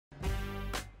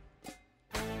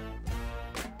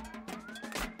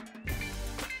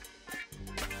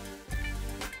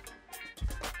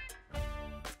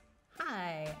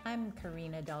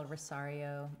Carina del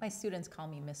Rosario. My students call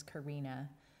me Miss Carina.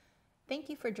 Thank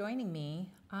you for joining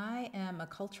me. I am a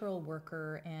cultural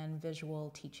worker and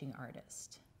visual teaching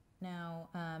artist. Now,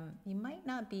 you might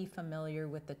not be familiar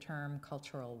with the term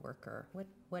cultural worker.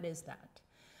 What is that?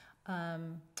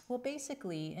 Well,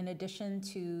 basically, in addition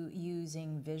to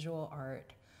using visual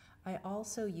art, I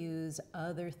also use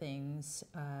other things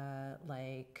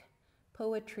like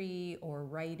poetry or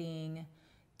writing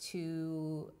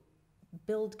to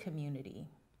build community.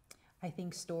 I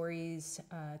think stories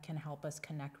can help us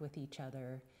connect with each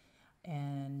other.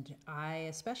 And I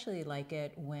especially like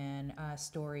it when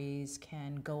stories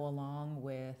can go along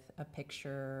with a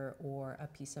picture or a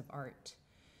piece of art.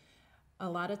 A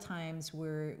lot of times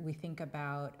we think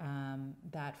about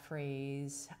that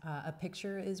phrase, a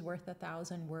picture is worth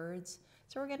 1,000 words.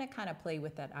 So we're going to kind of play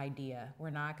with that idea. We're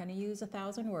not going to use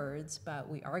 1,000 words, but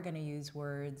we are going to use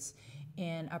words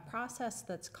in a process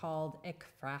that's called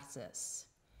ekphrasis.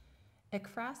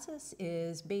 Ekphrasis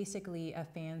is basically a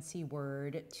fancy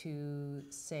word to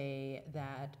say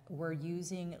that we're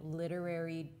using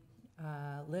literary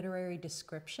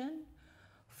description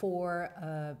for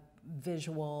a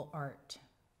visual art.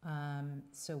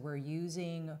 So we're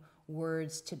using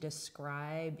words to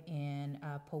describe in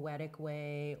a poetic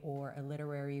way or a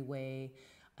literary way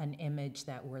an image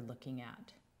that we're looking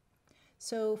at.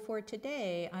 So for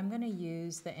today, I'm going to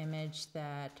use the image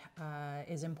that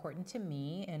is important to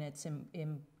me, and it's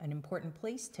in an important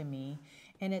place to me,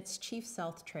 and it's Chief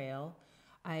Sealth Trail.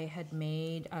 I had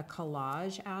made a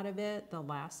collage out of it the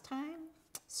last time.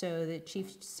 So the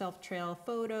Chief Sealth Trail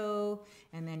photo,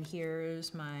 and then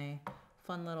here's my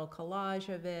fun little collage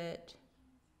of it.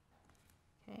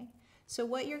 Okay. So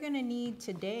what you're going to need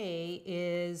today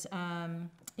is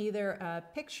either a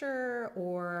picture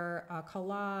or a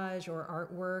collage or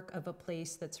artwork of a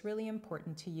place that's really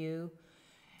important to you.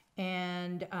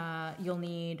 And you'll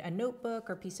need a notebook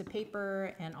or piece of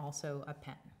paper and also a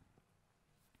pen.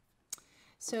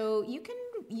 So you can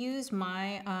use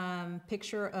my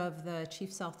picture of the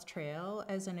Chief Sealth Trail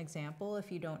as an example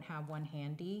if you don't have one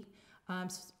handy.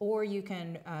 Or you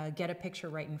can get a picture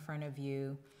right in front of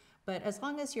you. But as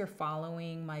long as you're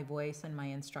following my voice and my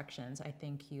instructions, I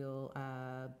think you'll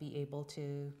be able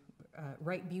to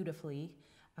write beautifully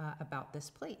about this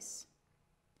place.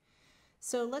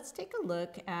 So let's take a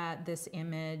look at this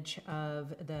image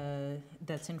of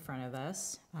that's in front of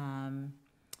us,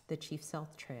 the Chief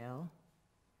Sealth Trail.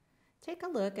 Take a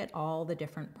look at all the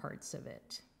different parts of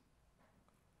it.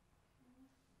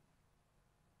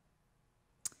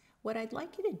 What I'd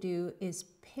like you to do is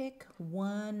pick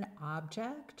one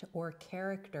object or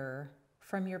character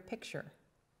from your picture.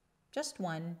 Just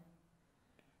one.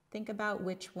 Think about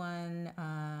which one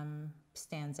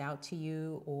stands out to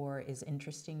you or is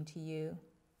interesting to you.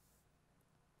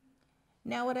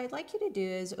 Now what I'd like you to do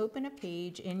is open a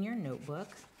page in your notebook,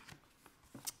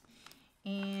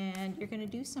 and you're going to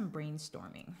do some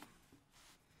brainstorming.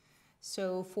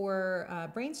 So for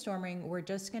brainstorming, we're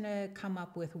just going to come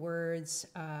up with words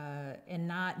and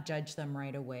not judge them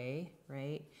right away,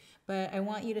 right? But I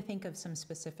want you to think of some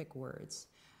specific words.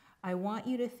 I want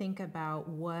you to think about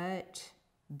what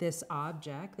this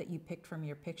object that you picked from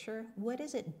your picture, what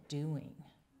is it doing?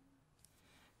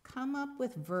 Come up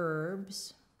with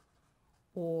verbs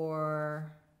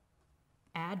or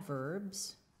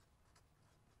adverbs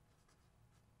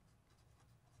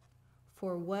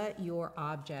for what your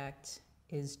object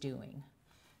is doing.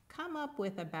 Come up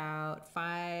with about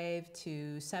 5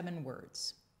 to 7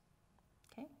 words.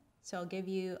 Okay, so I'll give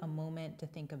you a moment to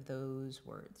think of those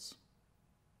words.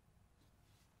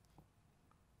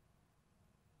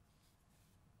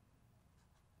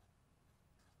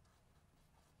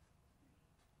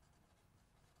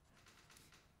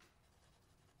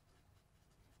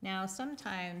 Now,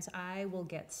 sometimes I will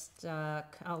get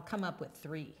stuck. I'll come up with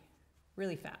 3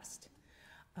 really fast.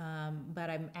 But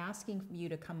I'm asking you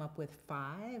to come up with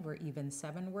 5 or even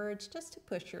 7 words just to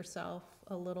push yourself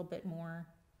a little bit more,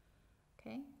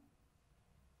 okay?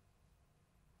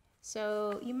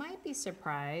 So you might be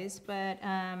surprised, but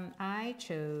I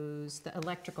chose the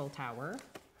electrical tower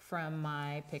from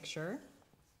my picture.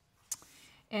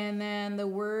 And then the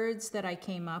words that I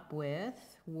came up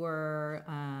with were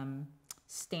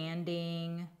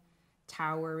standing,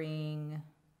 towering,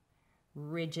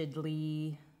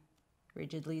 rigidly,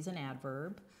 rigidly is an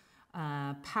adverb,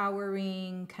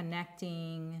 powering,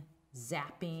 connecting,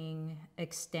 zapping,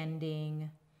 extending,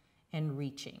 and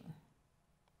reaching.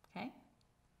 Okay?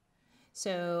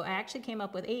 So I actually came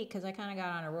up with 8 because I kind of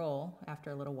got on a roll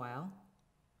after a little while.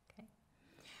 Okay.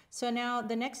 So now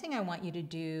the next thing I want you to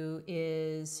do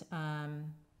is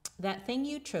that thing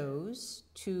you chose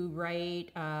to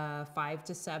write 5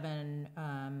 to 7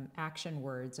 action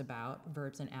words about,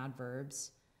 verbs and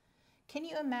adverbs, can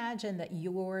you imagine that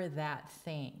you're that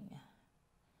thing?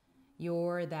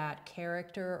 You're that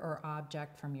character or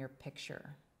object from your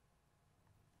picture.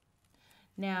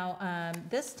 Now,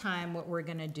 this time what we're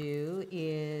going to do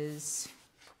is,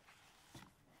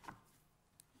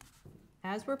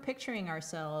 as we're picturing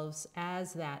ourselves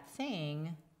as that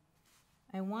thing,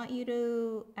 I want you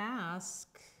to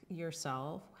ask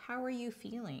yourself, how are you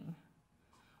feeling?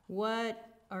 What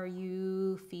are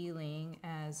you feeling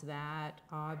as that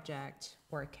object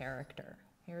or character?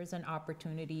 Here's an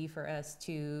opportunity for us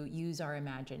to use our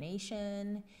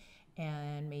imagination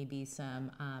and maybe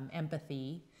some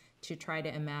empathy to try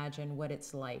to imagine what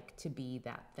it's like to be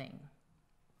that thing.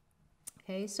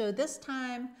 Okay, so this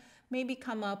time, maybe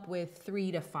come up with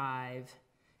 3 to 5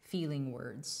 feeling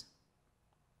words.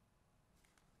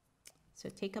 So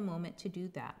take a moment to do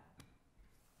that.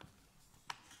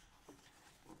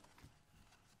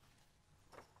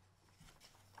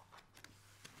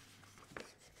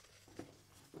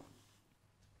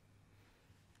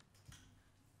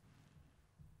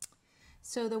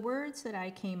 So the words that I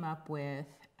came up with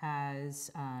as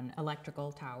an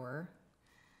electrical tower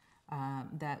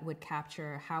that would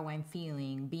capture how I'm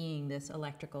feeling being this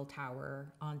electrical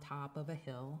tower on top of a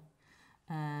hill.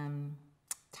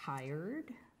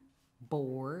 Tired,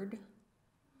 bored,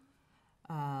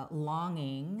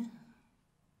 longing,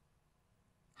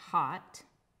 hot,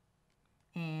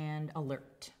 and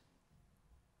alert.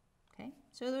 Okay,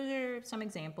 so those are some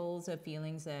examples of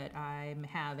feelings that I'm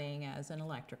having as an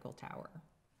electrical tower.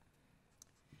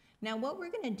 Now what we're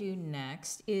going to do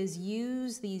next is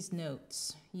use these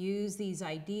notes, use these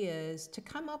ideas to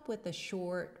come up with a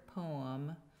short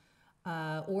poem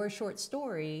or a short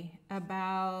story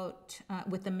about,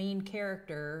 with the main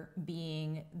character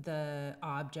being the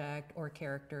object or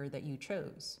character that you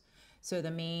chose. So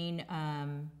the main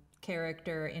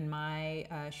character in my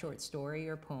short story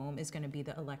or poem is going to be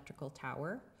the electrical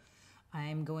tower.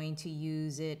 I'm going to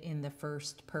use it in the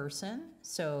first person,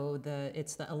 so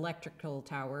it's the electrical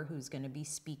tower who's going to be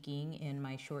speaking in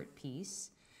my short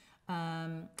piece.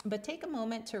 But take a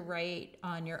moment to write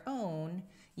on your own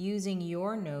using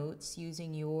your notes,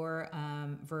 using your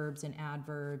verbs and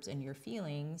adverbs and your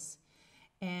feelings.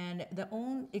 And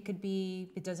it could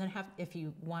be, it doesn't have, if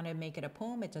you want to make it a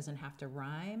poem, it doesn't have to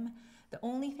rhyme. The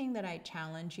only thing that I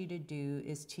challenge you to do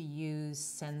is to use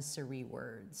sensory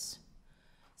words,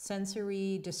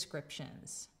 sensory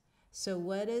descriptions. So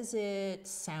what does it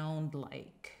sound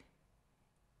like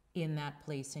in that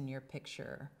place in your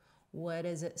picture? What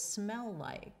does it smell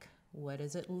like? What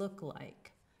does it look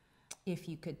like? If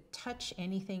you could touch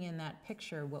anything in that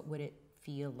picture, what would it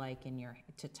feel like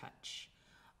to touch?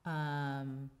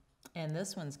 And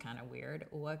this one's kind of weird.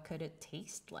 What could it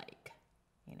taste like?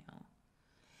 You know.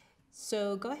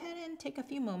 So go ahead and take a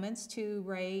few moments to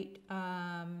write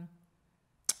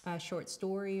a short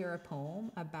story or a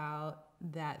poem about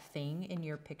that thing in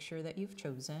your picture that you've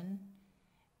chosen.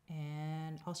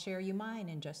 And I'll share you mine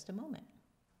in just a moment.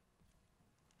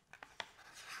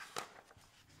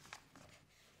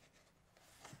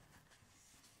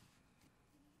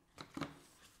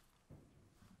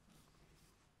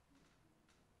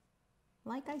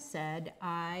 Like I said,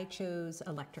 I chose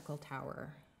electrical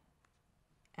tower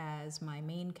as my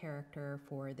main character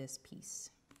for this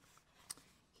piece.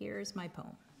 Here's my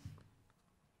poem.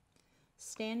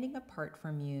 Standing apart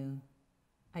from you,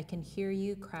 I can hear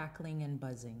you crackling and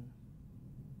buzzing.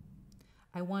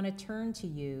 I want to turn to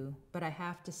you, but I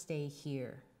have to stay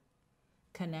here,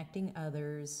 connecting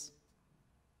others,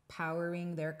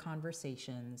 powering their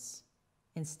conversations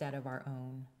instead of our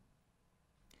own.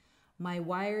 My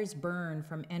wires burn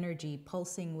from energy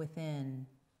pulsing within,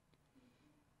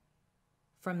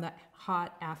 from the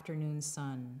hot afternoon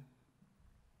sun.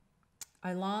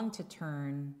 I long to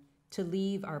turn, to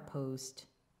leave our post,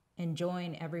 and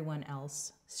join everyone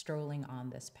else strolling on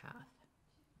this path.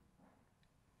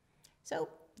 So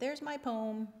there's my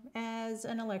poem as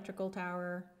an electrical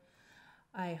tower.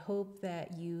 I hope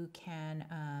that you can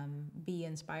be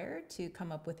inspired to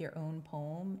come up with your own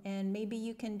poem, and maybe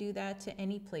you can do that to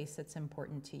any place that's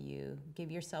important to you. Give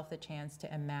yourself the chance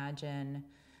to imagine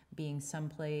being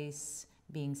someplace,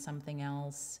 being something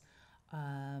else,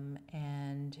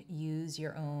 and use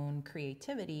your own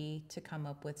creativity to come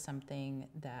up with something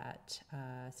that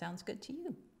sounds good to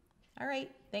you. All right,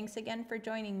 thanks again for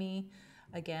joining me.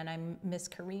 Again, I'm Miss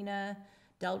Carina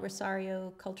Del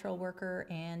Rosario, cultural worker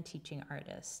and teaching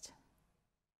artist.